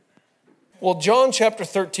Well, John chapter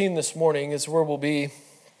 13 this morning is where we'll be,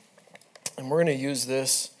 and we're going to use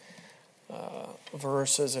this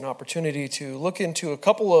verse as an opportunity to look into a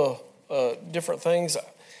couple of different things.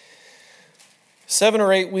 7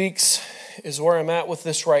 or 8 weeks is where I'm at with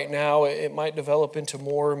this right now. It might develop into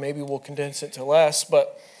more. Maybe we'll condense it to less,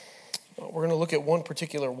 but we're going to look at one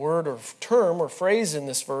particular word or term or phrase in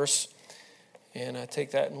this verse, and take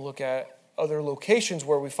that and look at other locations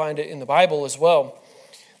where we find it in the Bible as well.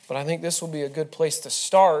 But I think this will be a good place to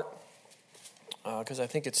start because I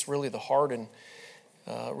think it's really the heart and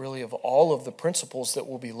really of all of the principles that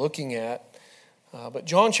we'll be looking at. But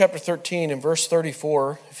John chapter 13 and verse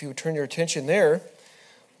 34, if you would turn your attention there,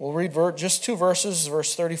 we'll read just 2 verses,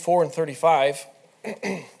 verse 34 and 35.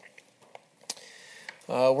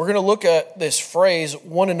 We're going to look at this phrase,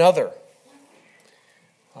 one another.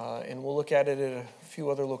 And we'll look at it at a few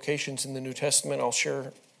other locations in the New Testament. I'll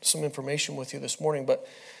share some information with you this morning. But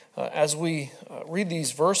as we read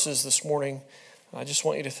these verses this morning, I just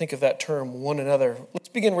want you to think of that term, one another. Let's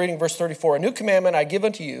begin reading verse 34. A new commandment I give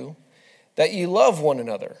unto you, that ye love one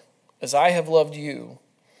another, as I have loved you,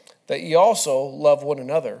 that ye also love one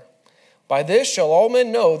another. By this shall all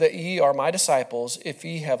men know that ye are my disciples, if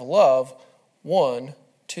ye have love one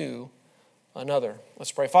to another.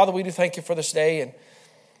 Let's pray. Father, we do thank you for this day, and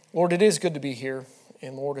Lord, it is good to be here,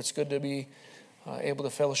 and Lord, it's good to be able to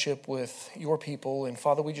fellowship with your people. And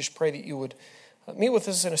Father, we just pray that you would meet with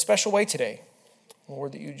us in a special way today.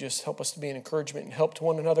 Lord, that you just help us to be an encouragement and help to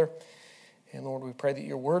one another. And Lord, we pray that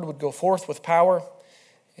your word would go forth with power.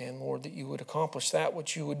 And Lord, that you would accomplish that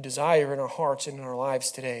which you would desire in our hearts and in our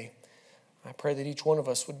lives today. I pray that each one of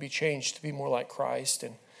us would be changed to be more like Christ.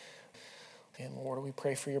 And Lord, we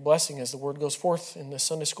pray for your blessing as the word goes forth in this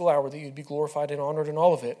Sunday school hour, that you'd be glorified and honored in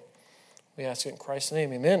all of it. We ask it in Christ's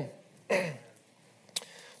name. Amen.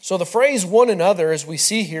 So the phrase one another, as we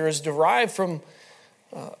see here, is derived from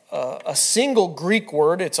a single Greek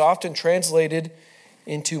word. It's often translated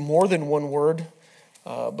into more than one word,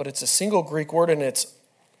 but it's a single Greek word, and it's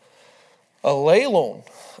aleilon,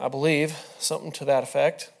 I believe, something to that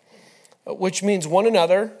effect, which means one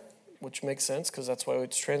another, which makes sense because that's why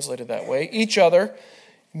it's translated that way, each other,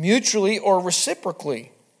 mutually or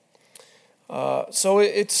reciprocally. So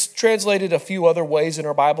it's translated a few other ways in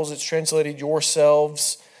our Bibles. It's translated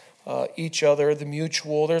yourselves, each other, the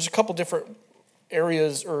mutual. There's a couple different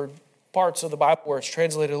areas or parts of the Bible where it's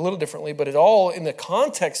translated a little differently, but it all, in the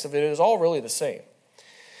context of it, is all really the same.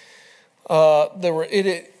 I'm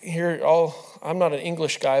not an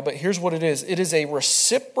English guy, but here's what it is. It is a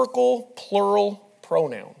reciprocal plural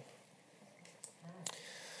pronoun.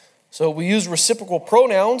 So we use reciprocal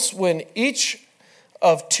pronouns when each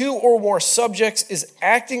of 2 or more subjects is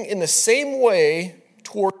acting in the same way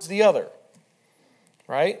towards the other,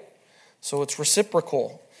 right? So it's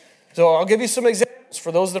reciprocal. So I'll give you some examples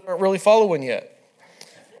for those that aren't really following yet.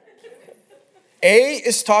 A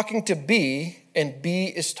is talking to B, and B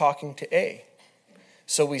is talking to A.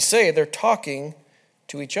 So we say they're talking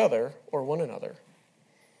to each other or one another.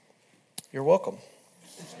 You're welcome.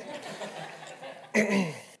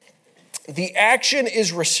 The action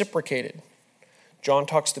is reciprocated. John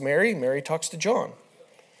talks to Mary, Mary talks to John.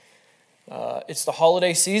 It's the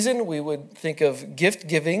holiday season. We would think of gift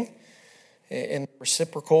giving and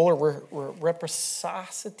reciprocal or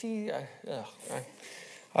reciprocity.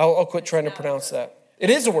 I'll quit trying to pronounce that. It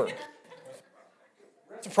is a word.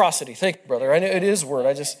 Reciprocity. Thank you, brother. I know it is a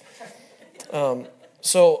word.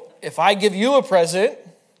 So if I give you a present,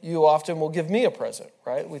 you often will give me a present,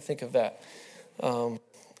 right? We think of that. And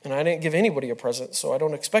I didn't give anybody a present, so I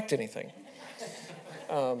don't expect anything.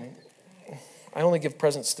 I only give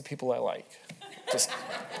presents to people I like.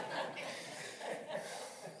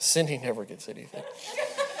 Cindy never gets anything.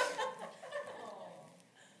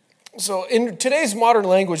 So in today's modern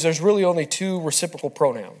language, there's really only 2 reciprocal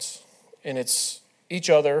pronouns, and it's each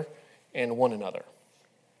other and one another.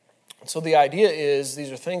 So the idea is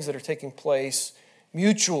these are things that are taking place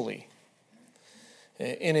mutually.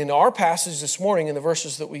 And in our passage this morning, in the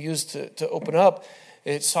verses that we used to open up,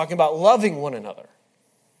 it's talking about loving one another.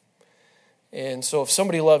 And so if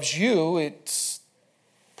somebody loves you, it's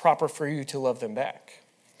proper for you to love them back.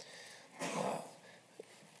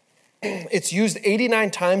 It's used 89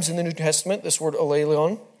 times in the New Testament, this word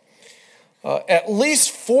aleilon. At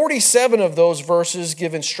least 47 of those verses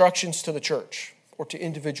give instructions to the church or to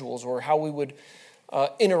individuals or how we would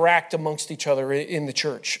interact amongst each other in the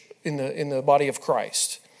church, in the body of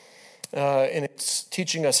Christ. And it's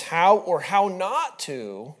teaching us how or how not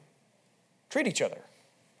to treat each other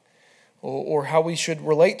or how we should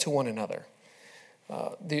relate to one another.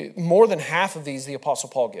 More than half of these the Apostle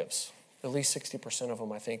Paul gives. At least 60% of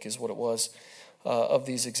them, I think, is what it was of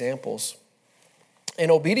these examples.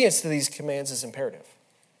 And obedience to these commands is imperative.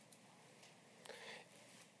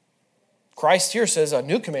 Christ here says, a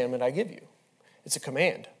new commandment I give you. It's a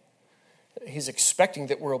command. He's expecting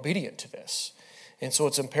that we're obedient to this. And so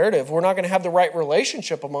it's imperative. We're not going to have the right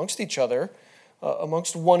relationship amongst each other,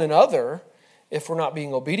 amongst one another, if we're not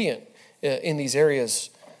being obedient in these areas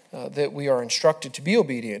that we are instructed to be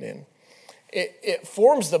obedient in. It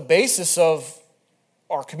forms the basis of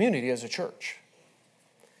our community as a church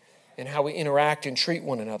and how we interact and treat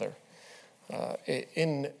one another.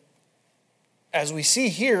 As we see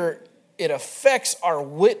here, it affects our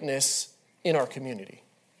witness in our community.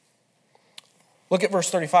 Look at verse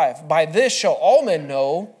 35. By this shall all men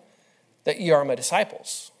know that ye are my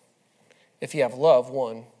disciples, if ye have love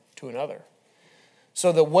one to another.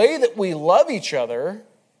 So the way that we love each other,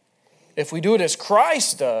 if we do it as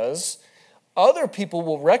Christ does, other people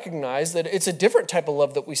will recognize that it's a different type of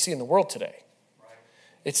love that we see in the world today.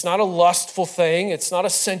 It's not a lustful thing. It's not a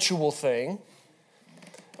sensual thing.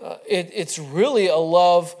 It's really a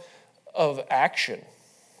love of action.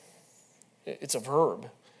 It's a verb.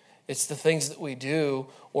 It's the things that we do,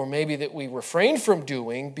 or maybe that we refrain from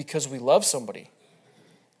doing because we love somebody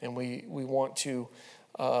and we want to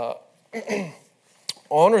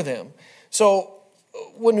honor them. So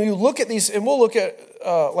when you look at these, and we'll look at,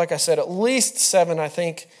 like I said, at least 7, I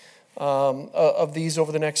think, of these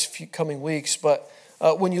over the next few coming weeks. But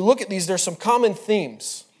when you look at these, there's some common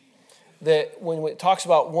themes that when it talks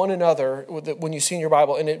about one another, when you see in your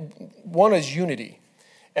Bible, and one is unity.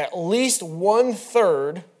 At least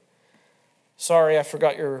 1/3, sorry, I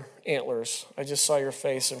forgot your antlers. I just saw your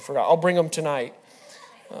face and forgot. I'll bring them tonight.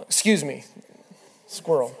 Excuse me,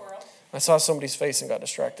 squirrel. I saw somebody's face and got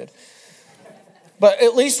distracted. But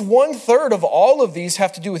at least 1/3 of all of these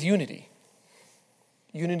have to do with unity.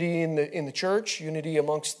 Unity in the church, unity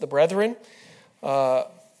amongst the brethren.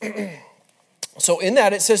 So in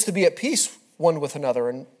that, it says to be at peace one with another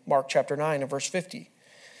in Mark chapter 9 and verse 50.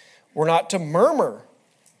 We're not to murmur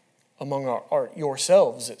among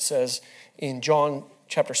yourselves, it says in John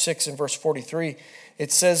chapter 6 and verse 43.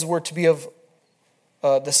 It says we're to be of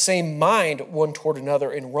the same mind one toward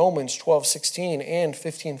another in Romans 12:16 and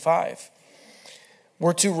 15:5.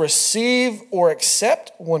 We're to receive or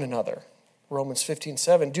accept one another, Romans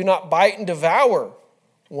 15:7. Do not bite and devour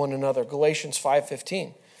one another, Galatians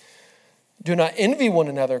 5:15. Do not envy one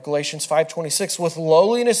another, Galatians 5:26. With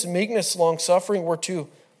lowliness, meekness, long-suffering, we're to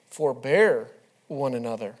forbear one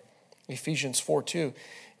another, Ephesians 4:2.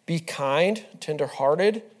 Be kind,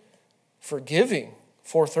 tender-hearted, forgiving,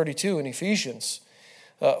 4:32 in Ephesians.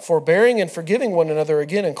 Forbearing and forgiving one another,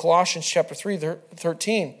 again in Colossians chapter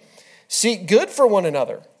 3:13. Seek good for one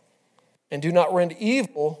another, and do not render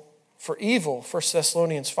evil for evil, 1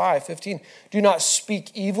 Thessalonians 5:15. Do not speak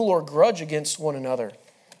evil or grudge against one another,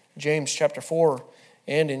 James chapter 4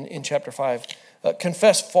 and in chapter 5.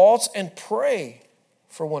 Confess faults and pray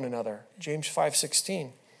for one another, James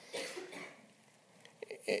 5:16.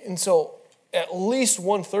 And so at least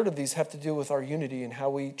 1/3 of these have to do with our unity and how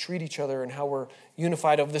we treat each other and how we're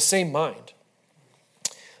unified of the same mind.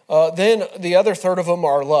 Then the other 1/3 of them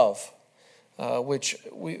are love, which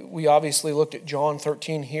we obviously looked at John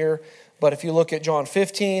 13 here. But if you look at John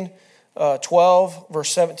 15, 12,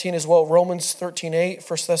 verse 17 as well, Romans 13:8,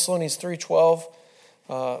 1 Thessalonians 3:12,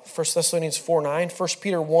 1 Thessalonians 4:9, 1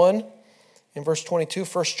 Peter 1 in verse 22,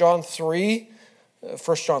 1 John 3,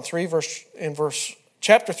 chapter 3, verse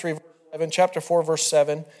 11, chapter 4, verse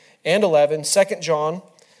 7 and 11, 2 John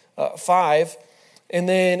 5. And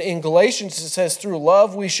then in Galatians it says through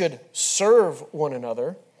love we should serve one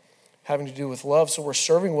another, having to do with love. So we're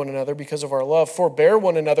serving one another because of our love. Forbear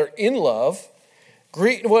one another in love.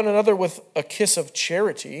 Greet one another with a kiss of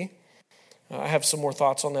charity. I have some more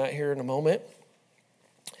thoughts on that here in a moment.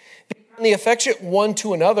 And the affectionate one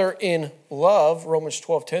to another in love, Romans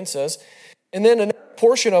 12:10 says. And then another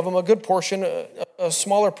portion of them, a good portion, a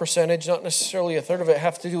smaller percentage, not necessarily 1/3 of it,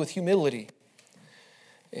 have to do with humility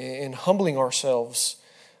and humbling ourselves.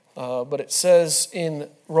 But it says in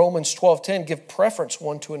Romans 12:10, give preference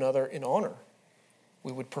one to another in honor.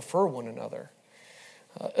 We would prefer one another.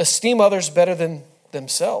 Esteem others better than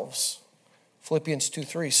themselves. Philippians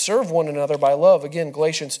 2:3. Serve one another by love. Again,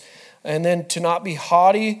 Galatians. And then to not be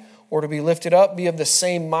haughty or to be lifted up, be of the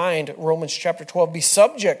same mind. Romans chapter 12. Be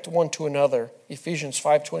subject one to another. Ephesians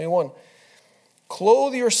 5:21.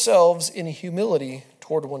 Clothe yourselves in humility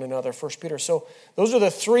toward one another. 1 Peter. So those are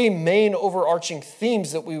the 3 main overarching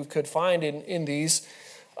themes that we could find in these.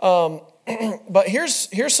 But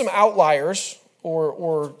here's some outliers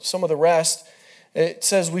or some of the rest. It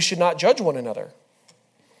says we should not judge one another.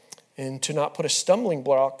 and to not put a stumbling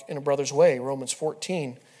block in a brother's way. Romans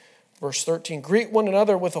 14, verse 13. Greet one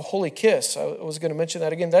another with a holy kiss. I was going to mention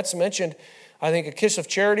that again. That's mentioned, I think, a kiss of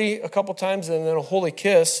charity a couple times, and then a holy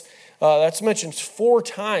kiss. That's mentioned 4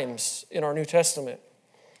 times in our New Testament.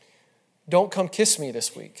 Don't come kiss me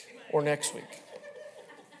this week or next week.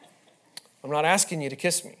 I'm not asking you to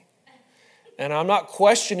kiss me. And I'm not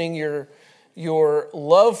questioning your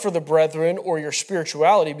love for the brethren or your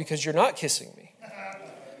spirituality because you're not kissing me.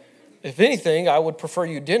 If anything, I would prefer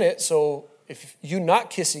you didn't. So if you not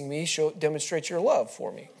kissing me, demonstrate your love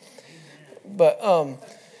for me. But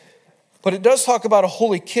it does talk about a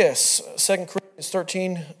holy kiss. 2 Corinthians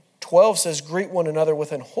 13:12 says, greet one another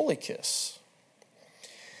with an holy kiss.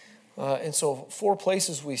 And so 4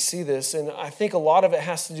 places we see this, and I think a lot of it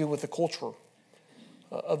has to do with the culture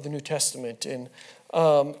of the New Testament. And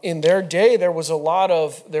in their day, there was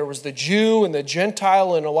the Jew and the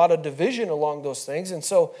Gentile and a lot of division along those things. And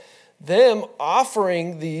so them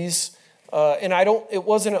offering these, it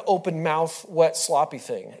wasn't an open mouth, wet, sloppy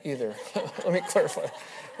thing either. Let me clarify.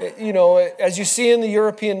 As you see in the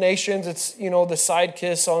European nations, it's, the side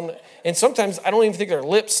kiss and sometimes I don't even think their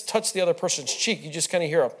lips touch the other person's cheek. You just kind of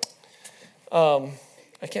hear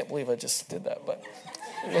I can't believe I just did that, but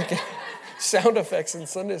sound effects in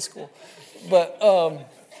Sunday school. But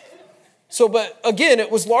again,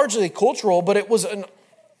 it was largely cultural, but it was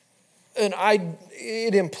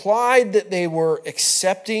it implied that they were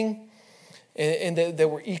accepting and that they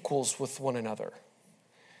were equals with one another.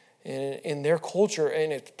 In their culture,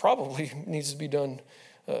 and it probably needs to be done,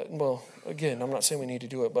 again, I'm not saying we need to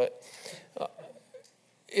do it, but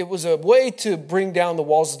it was a way to bring down the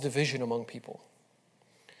walls of division among people.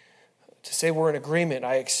 To say we're in agreement,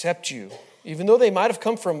 I accept you. Even though they might have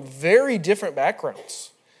come from very different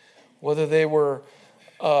backgrounds. Whether they were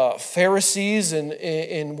Pharisees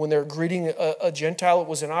and when they're greeting a Gentile, it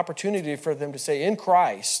was an opportunity for them to say, in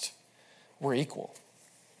Christ, we're equal.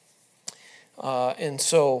 And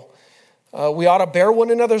so we ought to bear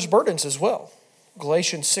one another's burdens as well.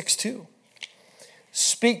 Galatians 6:2.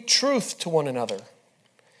 Speak truth to one another.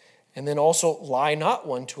 And then also lie not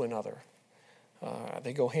one to another.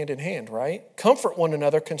 They go hand in hand, right? Comfort one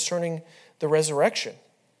another concerning the resurrection.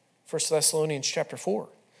 1 Thessalonians chapter 4.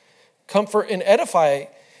 Comfort and edify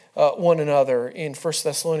one another in 1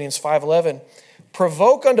 Thessalonians 5:11.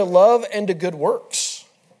 Provoke unto love and to good works.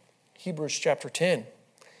 Hebrews chapter 10.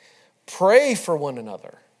 Pray for one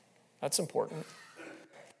another. That's important.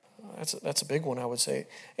 That's a big one, I would say.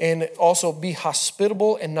 And also be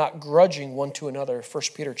hospitable and not grudging one to another. 1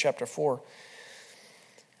 Peter chapter 4.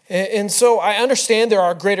 And so I understand there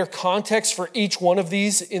are greater contexts for each one of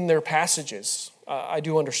these in their passages. I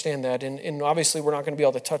do understand that. And obviously we're not going to be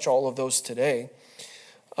able to touch all of those today.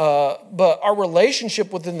 But our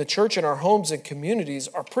relationship within the church and our homes and communities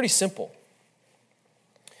are pretty simple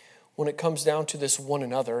when it comes down to this one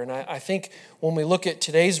another. And I think when we look at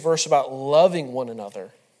today's verse about loving one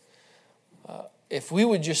another, if we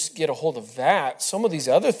would just get a hold of that, some of these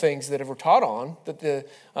other things that we're taught on, that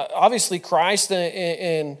obviously Christ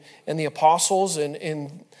and the apostles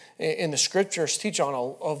and the scriptures teach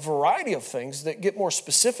on a variety of things that get more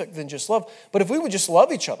specific than just love. But if we would just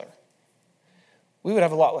love each other, we would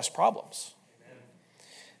have a lot less problems.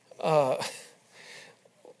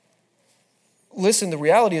 Listen, the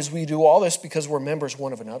reality is we do all this because we're members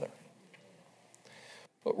one of another.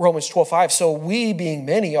 Romans 12:5, so we being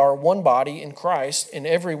many are one body in Christ, and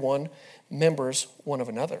everyone members one of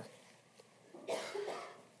another.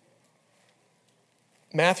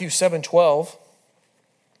 Matthew 7:12,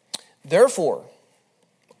 therefore,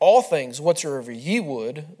 all things whatsoever ye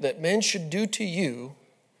would that men should do to you,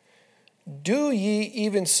 do ye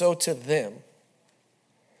even so to them.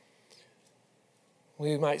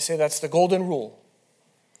 We might say that's the golden rule.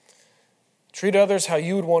 Treat others how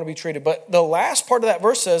you would want to be treated. But the last part of that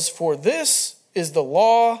verse says, for this is the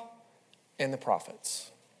law and the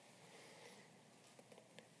prophets.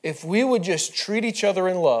 If we would just treat each other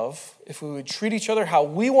in love, if we would treat each other how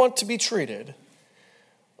we want to be treated,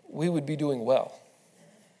 we would be doing well.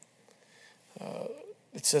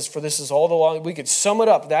 It says, for this is all the law. We could sum it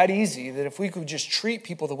up that easy, that if we could just treat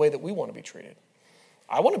people the way that we want to be treated.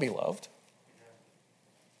 I want to be loved.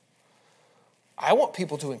 I want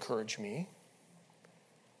people to encourage me.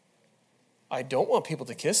 I don't want people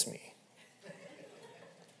to kiss me.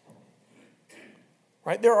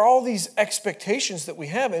 Right? There are all these expectations that we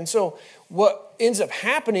have. And so what ends up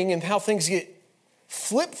happening and how things get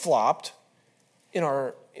flip-flopped in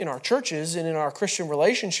our churches and in our Christian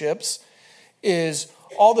relationships is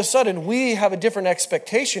all of a sudden we have a different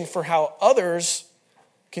expectation for how others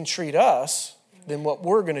can treat us than what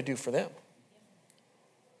we're going to do for them.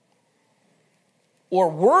 or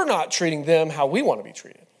we're not treating them how we want to be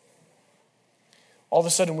treated. All of a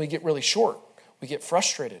sudden we get really short. We get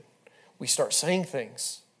frustrated. We start saying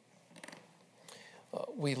things.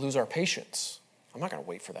 We lose our patience. I'm not going to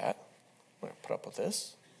wait for that. I'm going to put up with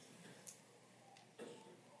this.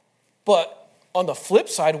 But on the flip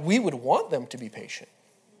side, we would want them to be patient.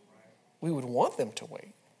 We would want them to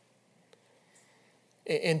wait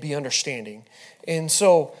and be understanding. And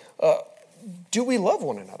so, do we love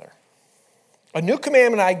one another? A new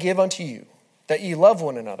commandment I give unto you, that ye love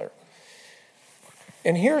one another.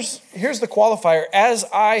 And here's the qualifier, as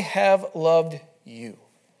I have loved you.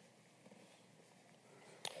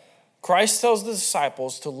 Christ tells the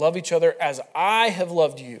disciples to love each other as I have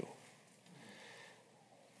loved you.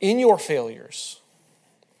 In your failures,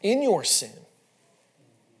 in your sin,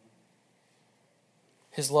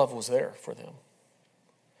 his love was there for them.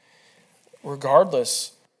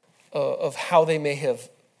 Regardless of how they may have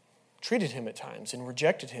treated him at times and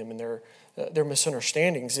rejected him and their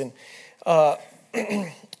misunderstandings. And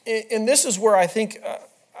this is where I think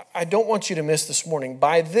I don't want you to miss this morning.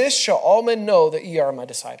 By this shall all men know that ye are my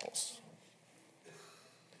disciples.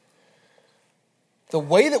 The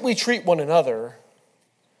way that we treat one another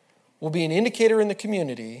will be an indicator in the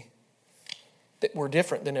community that we're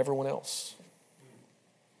different than everyone else.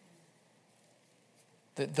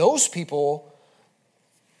 That those people,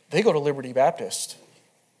 they go to Liberty Baptist.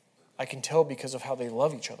 I can tell because of how they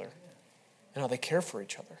love each other and how they care for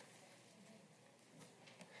each other.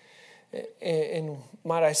 And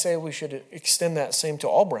might I say we should extend that same to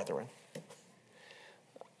all brethren.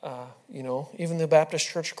 Even the Baptist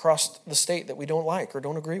church across the state that we don't like or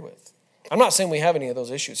don't agree with. I'm not saying we have any of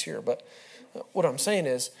those issues here, but what I'm saying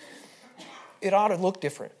is it ought to look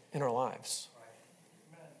different in our lives.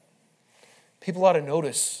 People ought to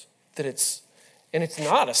notice that it's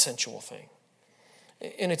not a sensual thing.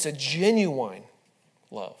 And it's a genuine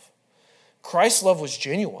love. Christ's love was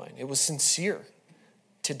genuine. It was sincere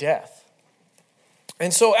to death.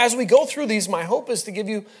 And so as we go through these, my hope is to give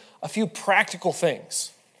you a few practical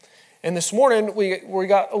things. And this morning, we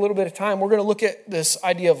got a little bit of time. We're going to look at this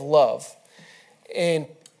idea of love. And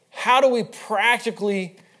how do we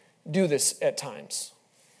practically do this at times?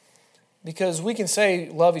 Because we can say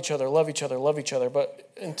love each other, love each other, love each other. But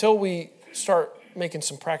until we start making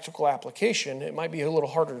some practical application, it might be a little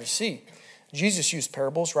harder to see. Jesus used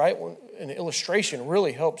parables, right? An illustration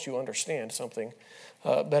really helps you understand something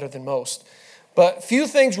better than most. But few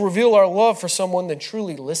things reveal our love for someone than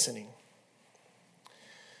truly listening.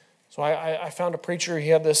 So I found a preacher, he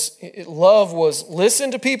had this, love was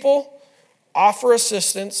listen to people, offer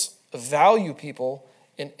assistance, value people,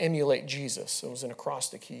 and emulate Jesus. It was an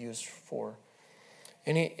acrostic he used for.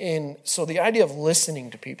 And so the idea of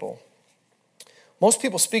listening to people, most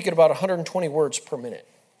people speak at about 120 words per minute.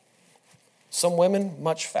 Some women,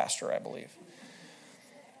 much faster, I believe.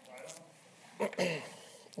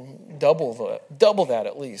 Double that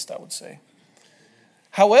at least, I would say.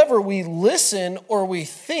 However, we listen or we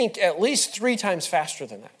think at least 3 times faster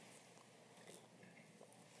than that.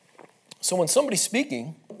 So when somebody's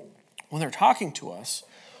speaking, when they're talking to us,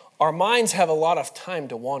 our minds have a lot of time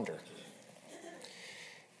to wander.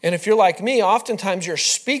 And if you're like me, oftentimes you're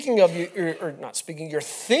thinking of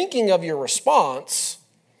your response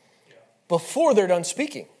before they're done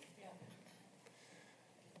speaking.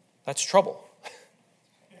 That's trouble.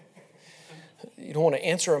 You don't want to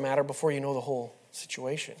answer a matter before you know the whole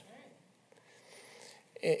situation.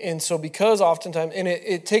 And so because oftentimes, and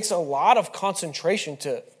it takes a lot of concentration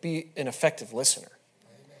to be an effective listener.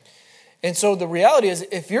 And so the reality is,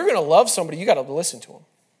 if you're going to love somebody, you got to listen to them.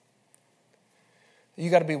 You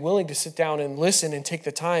got to be willing to sit down and listen and take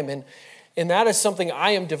the time. And that is something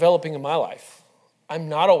I am developing in my life. I'm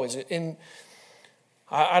not always. And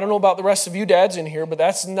I don't know about the rest of you dads in here, but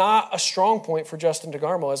that's not a strong point for Justin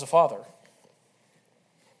DeGarmo as a father.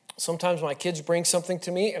 Sometimes my kids bring something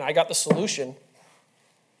to me and I got the solution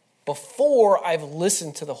before I've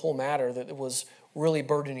listened to the whole matter that was really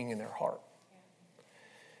burdening in their heart.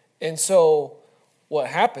 And so what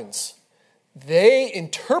happens? They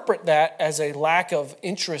interpret that as a lack of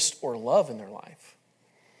interest or love in their life.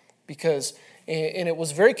 And it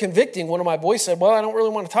was very convicting. One of my boys said, well, I don't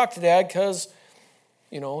really want to talk to Dad because,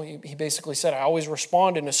 he basically said, I always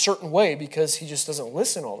respond in a certain way because he just doesn't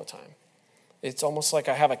listen all the time. It's almost like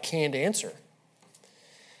I have a canned answer.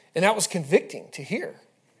 And that was convicting to hear.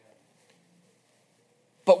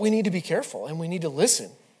 But we need to be careful and we need to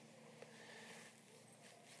listen.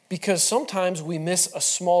 Because sometimes we miss a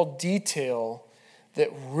small detail that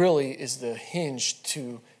really is the hinge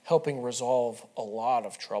to helping resolve a lot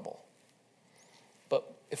of trouble. But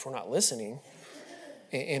if we're not listening,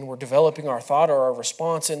 and we're developing our thought or our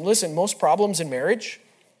response. And listen, most problems in marriage,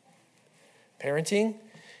 parenting,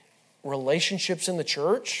 relationships in the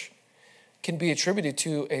church can be attributed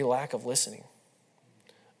to a lack of listening,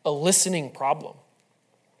 a listening problem,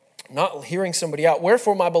 not hearing somebody out.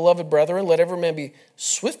 Wherefore, my beloved brethren, let every man be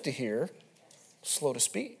swift to hear, slow to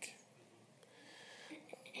speak.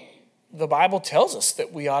 The Bible tells us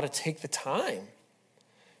that we ought to take the time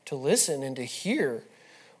to listen and to hear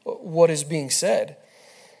what is being said.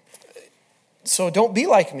 So don't be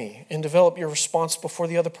like me and develop your response before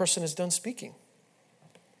the other person is done speaking.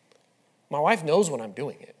 My wife knows when I'm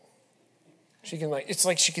doing it. It's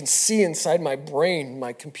like she can see inside my brain,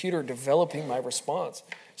 my computer developing my response.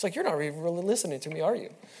 It's like, you're not really listening to me, are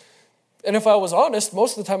you? And if I was honest,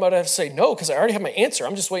 most of the time I'd have to say no, because I already have my answer.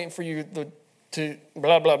 I'm just waiting for you to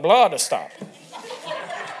blah, blah, blah to stop.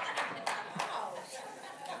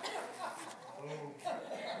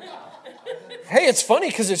 Hey, it's funny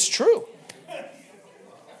because it's true.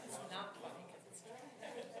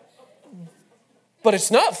 But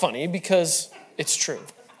it's not funny because it's true.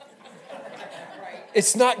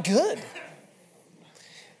 It's not good.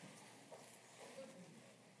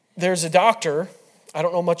 There's a doctor, I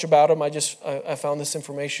don't know much about him, I found this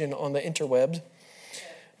information on the interwebs.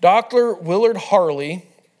 Dr. Willard Harley,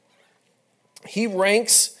 he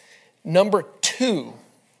ranks number 2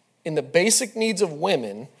 in the basic needs of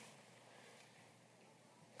women,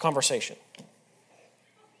 conversation.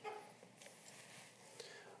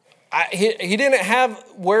 He didn't have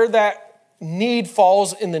where that need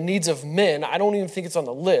falls in the needs of men. I don't even think it's on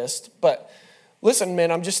the list. But listen, men,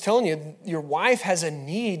 I'm just telling you, your wife has a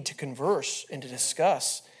need to converse and to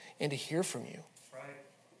discuss and to hear from you.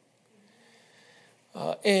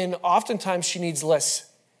 Right. And oftentimes she needs less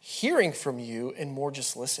hearing from you and more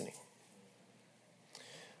just listening.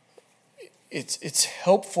 It's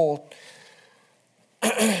helpful.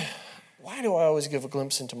 Why do I always give a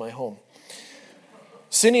glimpse into my home?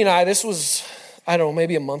 Cindy and I, this was, I don't know,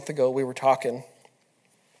 maybe a month ago, we were talking,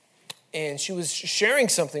 and she was sharing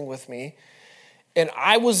something with me, and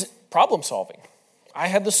I was problem solving. I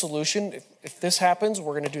had the solution. If this happens,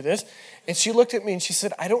 we're going to do this. And she looked at me and she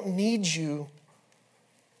said, I don't need you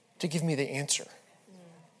to give me the answer.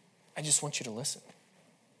 I just want you to listen.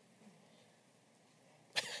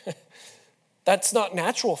 That's not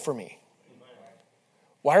natural for me.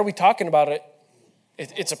 Why are we talking about it?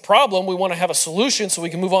 It's a problem. We want to have a solution so we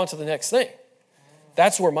can move on to the next thing.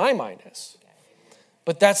 That's where my mind is.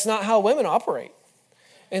 But that's not how women operate.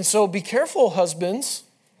 And so be careful, husbands,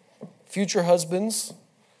 future husbands.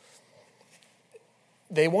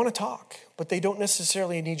 They want to talk, but they don't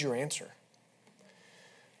necessarily need your answer.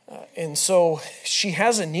 And so she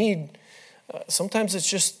has a need. Sometimes it's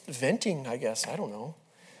just venting, I guess. I don't know.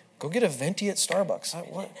 Go get a venti at Starbucks.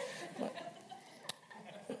 What?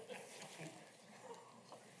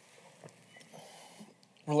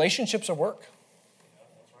 Relationships are work.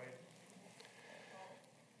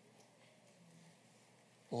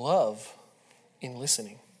 Love in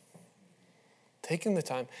listening. Taking the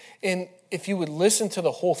time. And if you would listen to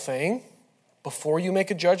the whole thing before you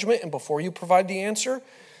make a judgment and before you provide the answer,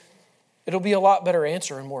 it'll be a lot better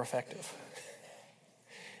answer and more effective.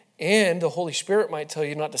 And the Holy Spirit might tell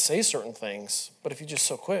you not to say certain things, but if you're just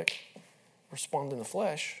so quick, respond in the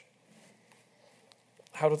flesh,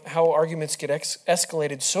 how arguments get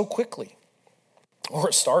escalated so quickly. Or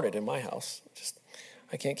it started in my house.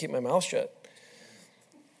 I can't keep my mouth shut.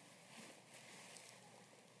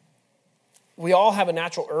 We all have a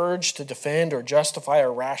natural urge to defend or justify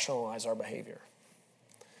or rationalize our behavior.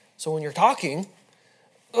 So when you're talking,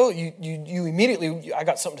 you immediately, I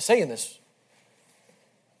got something to say in this.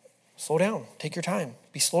 Slow down. Take your time.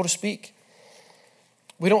 Be slow to speak.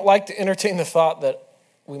 We don't like to entertain the thought that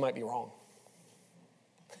we might be wrong.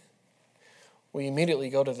 We immediately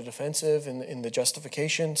go to the defensive in the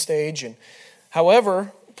justification stage. And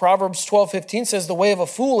however, Proverbs 12:15 says, the way of a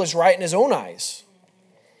fool is right in his own eyes,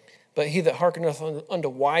 but he that hearkeneth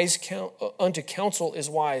unto counsel is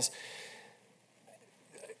wise.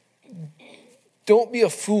 Don't be a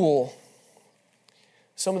fool.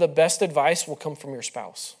 Some of the best advice will come from your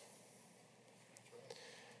spouse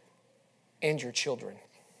and your children.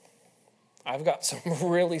 I've got some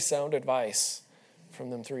really sound advice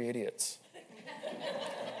from them 3 idiots.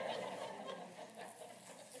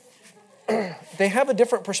 They have a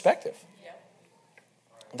different perspective.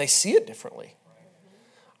 They see it differently.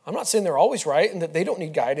 I'm not saying they're always right and that they don't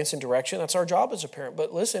need guidance and direction. That's our job as a parent.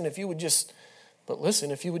 But listen, if you would just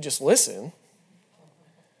listen,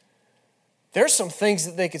 there's some things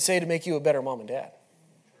that they could say to make you a better mom and dad.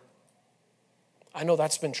 I know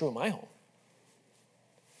that's been true in my home.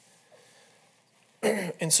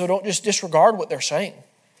 And so don't just disregard what they're saying.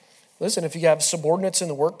 Listen, if you have subordinates in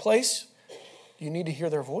the workplace, you need to hear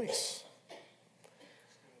their voice.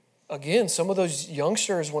 Again, some of those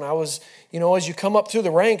youngsters, when I was, as you come up through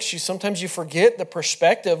the ranks, sometimes you forget the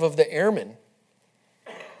perspective of the airman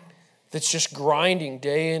that's just grinding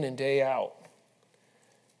day in and day out.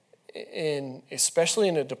 And especially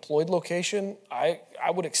in a deployed location, I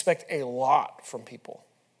would expect a lot from people.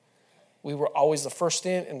 We were always the first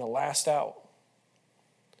in and the last out.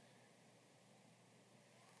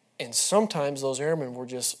 And sometimes those airmen were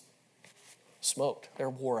just smoked. They're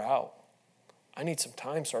wore out. I need some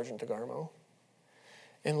time, Sergeant DeGarmo.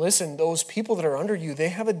 And listen, those people that are under you, they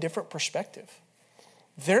have a different perspective.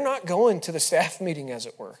 They're not going to the staff meeting, as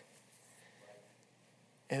it were.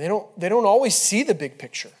 And they don't always see the big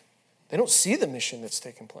picture. They don't see the mission that's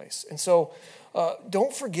taking place. And so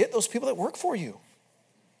don't forget those people that work for you.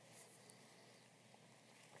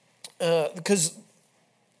 Because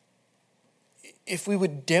if we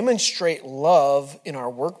would demonstrate love in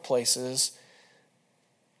our workplaces,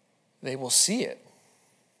 they will see it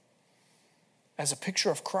as a picture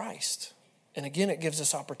of Christ. And again, it gives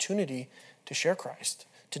us opportunity to share Christ,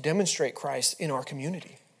 to demonstrate Christ in our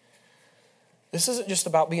community. This isn't just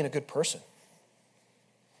about being a good person.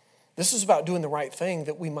 This is about doing the right thing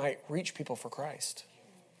that we might reach people for Christ.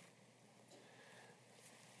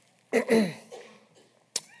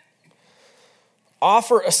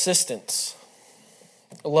 Offer assistance.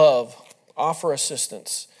 Love. Offer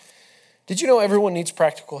assistance. Did you know everyone needs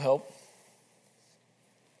practical help?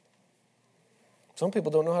 Some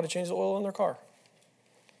people don't know how to change the oil in their car.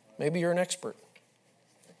 Maybe you're an expert.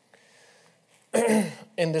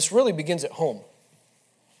 And this really begins at home.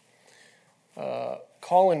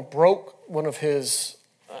 Colin broke one of his,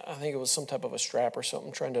 I think it was some type of a strap or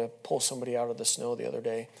something, trying to pull somebody out of the snow the other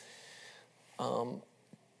day.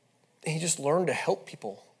 He just learned to help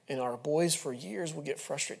people. And our boys for years would get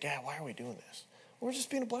frustrated. Dad, why are we doing this? We're just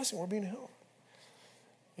being a blessing. We're being a help.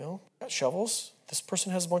 Got shovels. This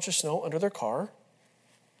person has a bunch of snow under their car.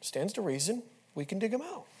 Stands to reason we can dig them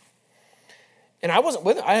out. And I wasn't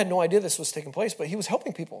with it. I had no idea this was taking place, but he was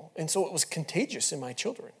helping people. And so it was contagious in my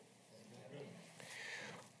children.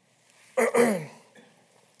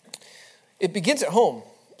 It begins at home.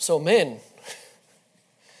 So men,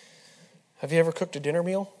 have you ever cooked a dinner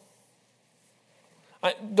meal?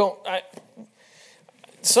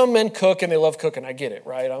 Some men cook and they love cooking. I get it,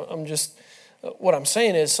 right? What I'm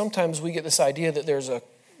saying is sometimes we get this idea that there's a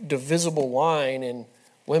divisible line and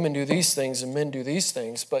women do these things and men do these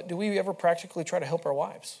things, but do we ever practically try to help our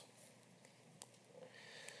wives?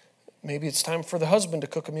 Maybe it's time for the husband to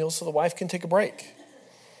cook a meal so the wife can take a break.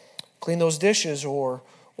 Clean those dishes or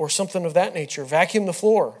something of that nature. Vacuum the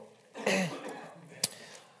floor.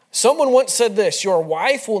 Someone once said this, your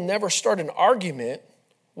wife will never start an argument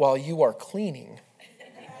while you are cleaning.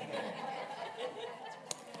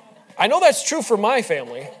 I know that's true for my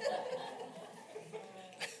family.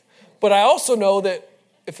 But I also know that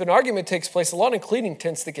if an argument takes place, a lot of cleaning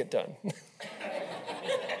tends to get done.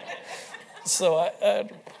 So,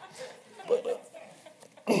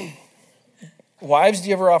 wives, do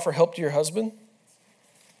you ever offer help to your husband?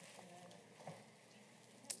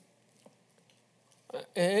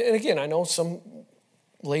 And again, I know some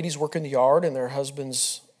ladies work in the yard and their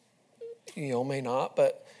husbands, may not.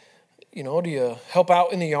 But, do you help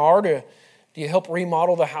out in the yard? Or do you help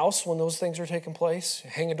remodel the house when those things are taking place?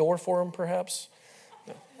 Hang a door for them, perhaps?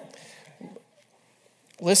 No.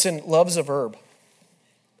 Listen, love's a verb.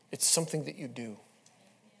 It's something that you do.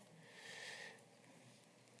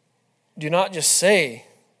 Do not just say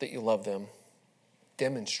that you love them.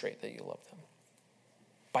 Demonstrate that you love them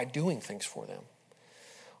by doing things for them.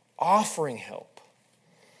 Offering help.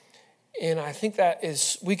 And I think that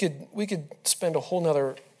is, we could spend a whole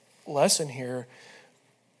nother lesson here.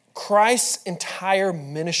 Christ's entire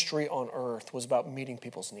ministry on earth was about meeting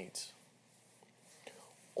people's needs.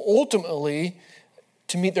 Ultimately,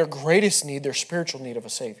 to meet their greatest need, their spiritual need of a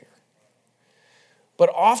Savior. But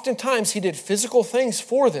oftentimes, he did physical things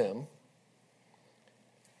for them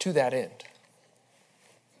to that end.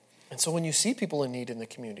 And so when you see people in need in the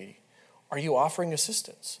community, are you offering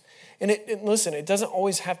assistance? And listen, it doesn't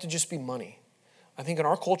always have to just be money. I think in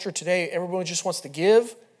our culture today, everyone just wants to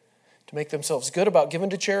give, to make themselves good about giving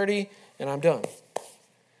to charity, and I'm done.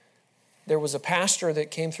 There was a pastor that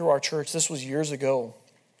came through our church. This was years ago.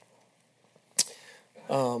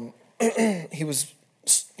 He was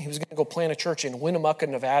going to go plant a church in Winnemucca,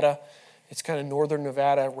 Nevada. It's kind of northern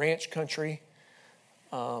Nevada, ranch country.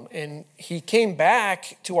 And he came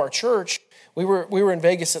back to our church. We were in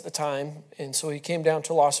Vegas at the time, and so he came down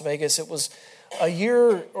to Las Vegas. It was a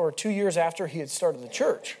year or 2 years after he had started the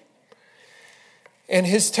church. And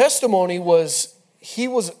his testimony was,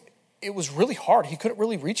 it was really hard. He couldn't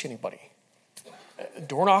really reach anybody.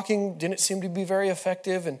 Door knocking didn't seem to be very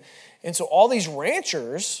effective. And so all these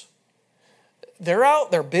ranchers, they're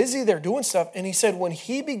out, they're busy, they're doing stuff. And he said when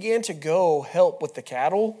he began to go help with the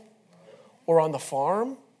cattle or on the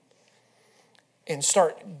farm and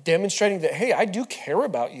start demonstrating that, hey, I do care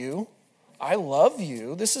about you. I love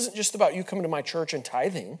you. This isn't just about you coming to my church and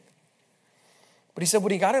tithing. But he said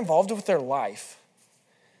when he got involved with their life,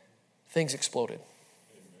 things exploded.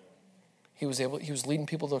 He was leading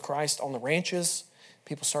people to Christ on the ranches.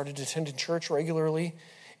 People started attending church regularly.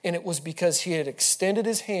 And it was because he had extended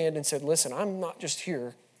his hand and said, listen, I'm not just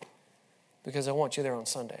here because I want you there on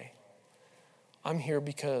Sunday. I'm here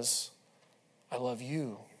because I love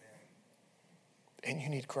you and you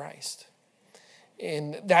need Christ.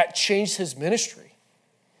 And that changed his ministry.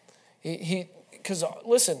 Because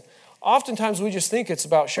listen, oftentimes we just think it's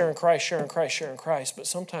about sharing Christ, sharing Christ, sharing Christ. But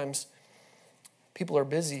sometimes people are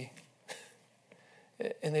busy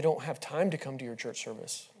and they don't have time to come to your church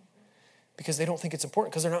service because they don't think it's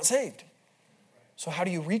important because they're not saved. So how do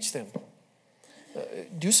you reach them?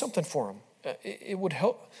 Do something for them. It would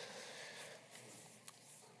help.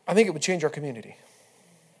 I think it would change our community.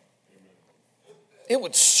 It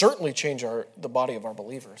would certainly change the body of our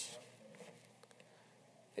believers.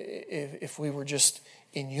 If we were just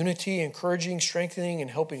in unity, encouraging, strengthening, and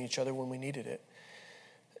helping each other when we needed it.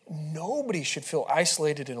 Nobody should feel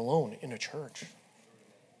isolated and alone in a church,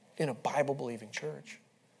 in a Bible-believing church.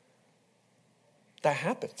 That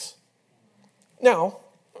happens. Now,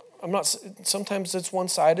 sometimes it's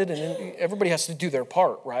one-sided and everybody has to do their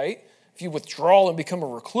part, right? If you withdraw and become a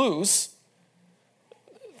recluse,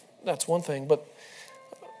 that's one thing, but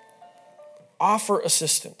offer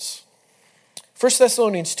assistance. 1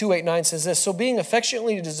 Thessalonians 2:8-9 says this, so being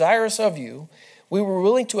affectionately desirous of you, we were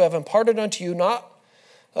willing to have imparted unto you not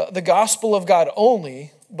the gospel of God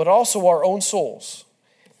only, but also our own souls,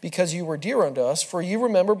 because you were dear unto us. For you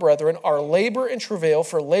remember, brethren, our labor and travail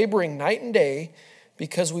for laboring night and day,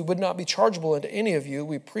 because we would not be chargeable unto any of you.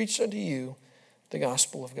 We preached unto you the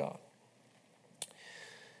gospel of God.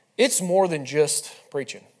 It's more than just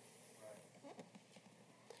preaching.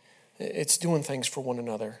 It's doing things for one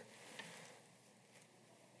another.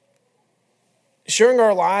 Sharing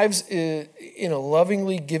our lives in a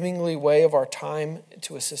lovingly, givingly way of our time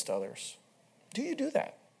to assist others. Do you do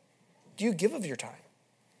that? Do you give of your time?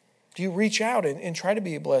 Do you reach out and try to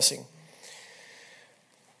be a blessing?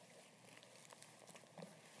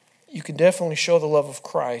 You can definitely show the love of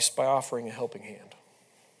Christ by offering a helping hand.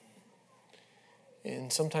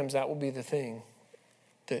 And sometimes that will be the thing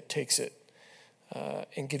that takes it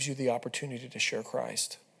and gives you the opportunity to share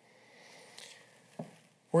Christ.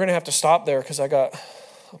 We're going to have to stop there because I got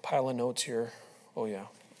a pile of notes here. Oh yeah,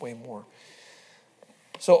 way more.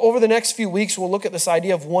 So over the next few weeks, we'll look at this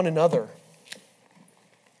idea of one another,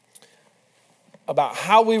 about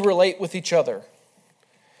how we relate with each other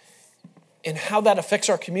and how that affects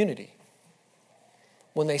our community.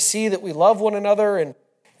 When they see that we love one another and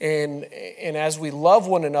as we love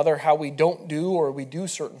one another, how we don't do or we do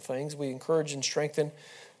certain things, we encourage and strengthen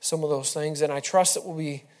some of those things. And I trust it will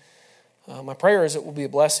be, my prayer is it will be a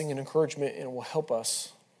blessing and encouragement and it will help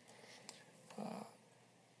us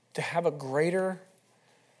to have a greater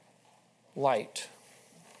light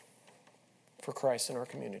for Christ in our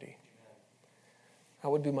community. That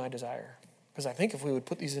would be my desire. Because I think if we would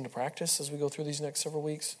put these into practice as we go through these next several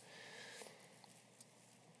weeks,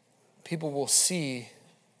 people will see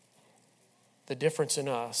the difference in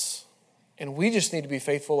us. And we just need to be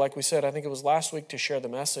faithful, like we said, I think it was last week, to share the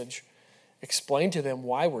message, explain to them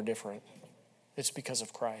why we're different. It's because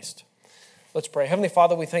of Christ. Let's pray. Heavenly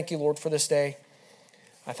Father, we thank you, Lord, for this day.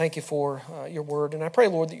 I thank you for your word. And I pray,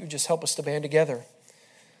 Lord, that you just help us to band together.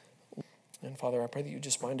 And Father, I pray that you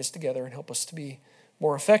just bind us together and help us to be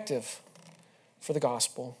more effective for the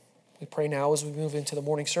gospel. We pray now as we move into the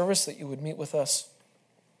morning service that you would meet with us.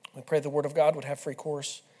 We pray the word of God would have free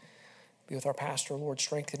course. Be with our pastor, Lord,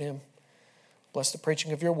 strengthen him. Bless the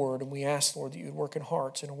preaching of your word. And we ask, Lord, that you would work in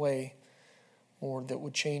hearts in a way, Lord, that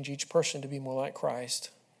would change each person to be more like Christ.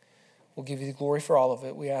 We'll give you the glory for all of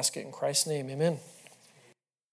it. We ask it in Christ's name. Amen.